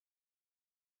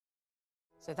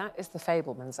So that is The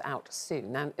Fabelmans, out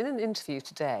soon. Now, in an interview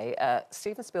today,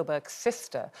 Steven Spielberg's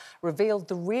sister revealed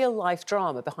the real-life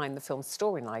drama behind the film's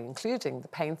storyline, including the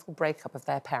painful breakup of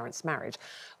their parents' marriage,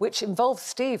 which involved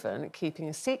Steven keeping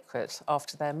a secret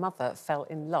after their mother fell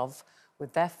in love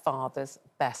with their father's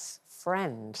best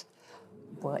friend.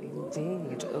 Well,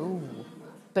 indeed. Ooh.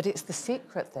 But it's the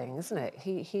secret thing, isn't it?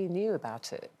 He knew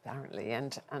about it, apparently,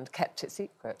 and kept it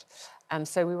secret. And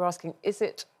so we were asking, is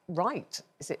it right?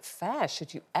 Is it fair?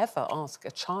 Should you ever ask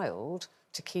a child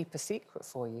to keep a secret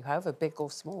for you, however big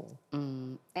or small?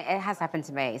 It has happened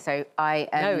to me. So I...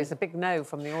 No, it's a big no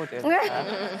from the audience.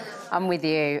 I'm with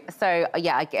you. So,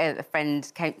 yeah, a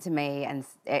friend came to me and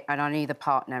I knew the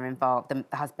partner involved, the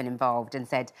husband involved, and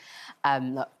said,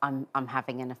 look, I'm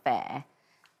having an affair.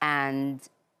 And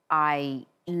I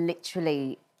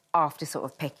literally, after sort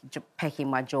of picking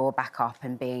my jaw back up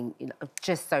and being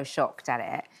just so shocked at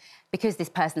it, because this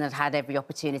person had had every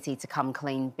opportunity to come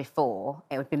clean before,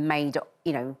 it had been made,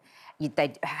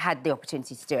 they'd had the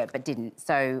opportunity to do it but didn't.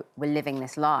 So we're living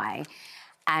this lie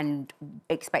and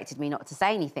expected me not to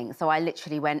say anything. So I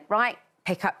literally went, right,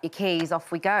 pick up your keys,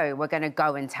 off we go. We're going to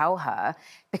go and tell her,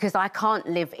 because I can't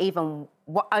live even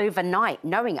overnight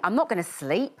knowing it. I'm not going to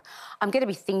sleep. I'm going to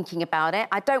be thinking about it.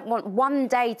 I don't want one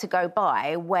day to go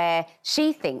by where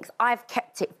she thinks I've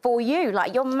kept it for you.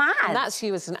 Like, you're mad. And that's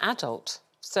you as an adult.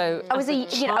 So I was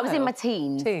in my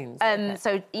teens. Okay.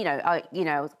 So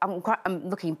I'm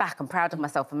looking back. I'm proud of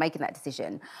myself for making that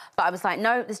decision. But I was like,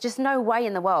 no, there's just no way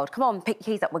in the world. Come on, pick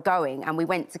your keys up. We're going. And we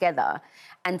went together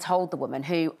and told the woman,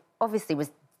 who obviously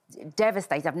was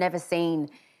devastated. I've never seen,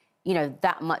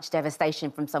 that much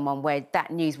devastation from someone where that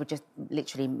news would just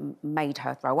literally made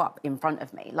her throw up in front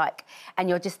of me. And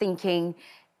you're just thinking,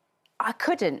 I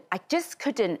just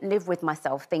couldn't live with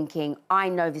myself thinking, I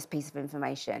know this piece of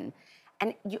information.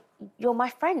 And you're my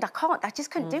friend. I just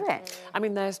couldn't do it. I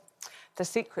mean, there's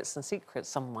secrets and secrets,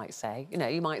 some might say.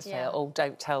 You might say, oh,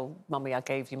 don't tell Mummy I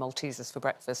gave you Maltesers for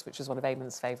breakfast, which was one of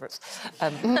Eamon's favourites.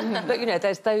 But,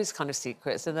 there's those kind of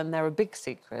secrets, and then there are big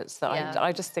secrets that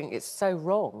I just think it's so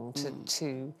wrong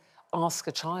to ask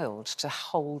a child to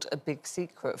hold a big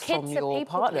secret from your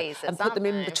partner and put them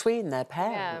in between their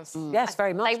parents. Yes,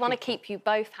 very much. They want to keep you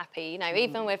both happy,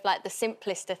 even with, the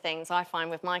simplest of things I find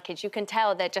with my kids. You can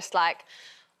tell they're just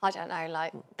I don't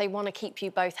know, they want to keep you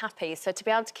both happy. So to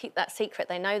be able to keep that secret,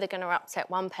 they know they're going to upset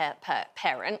one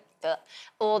parent,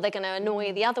 or they're going to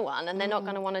annoy the other one, and they're not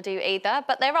going to want to do either.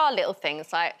 But there are little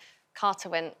things, like Carter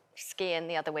went skiing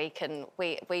the other week and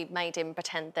we made him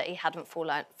pretend that he hadn't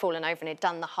fallen over and he'd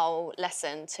done the whole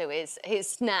lesson to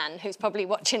his nan, who's probably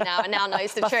watching now and now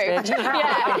knows the truth.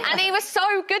 And he was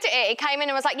so good at it. He came in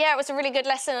and was like, yeah, it was a really good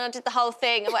lesson and I did the whole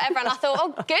thing and whatever. And I thought,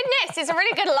 oh, goodness, he's a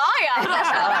really good liar.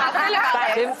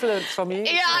 That's influence from you.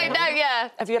 Yeah, I know, yeah.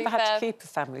 Have you ever had to keep a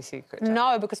family secret, Jack?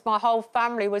 No, because my whole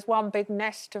family was one big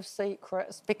nest of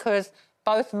secrets, because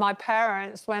both of my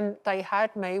parents, when they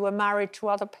had me, were married to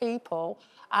other people.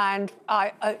 And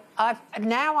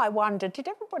now I wonder, did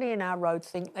everybody in our road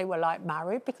think they were,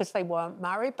 married? Because they weren't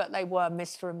married, but they were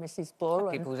Mr. and Mrs. Bull.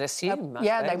 People would assume.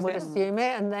 Yeah, they would assume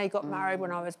it, and they got married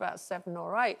when I was about 7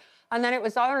 or 8. And then it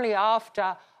was only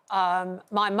after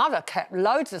my mother kept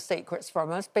loads of secrets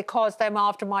from us, because then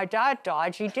after my dad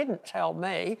died, she didn't tell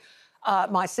me.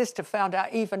 My sister found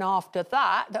out even after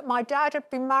that my dad had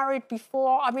been married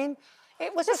before. I mean,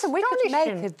 it was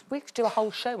astonishing. We could do a whole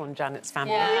show on Janet's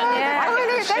family.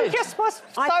 They just was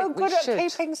so good at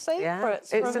keeping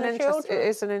secrets from the children. It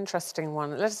is an interesting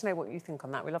one. Let us know what you think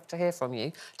on that. We'd love to hear from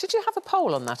you. Did you have a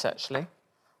poll on that, actually?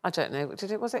 I don't know.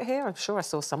 Was it here? I'm sure I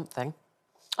saw something.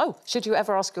 Oh, should you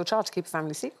ever ask your child to keep a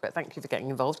family secret? Thank you for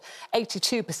getting involved.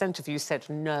 82% of you said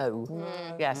no.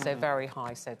 Yeah, so very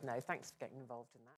high said no. Thanks for getting involved in that.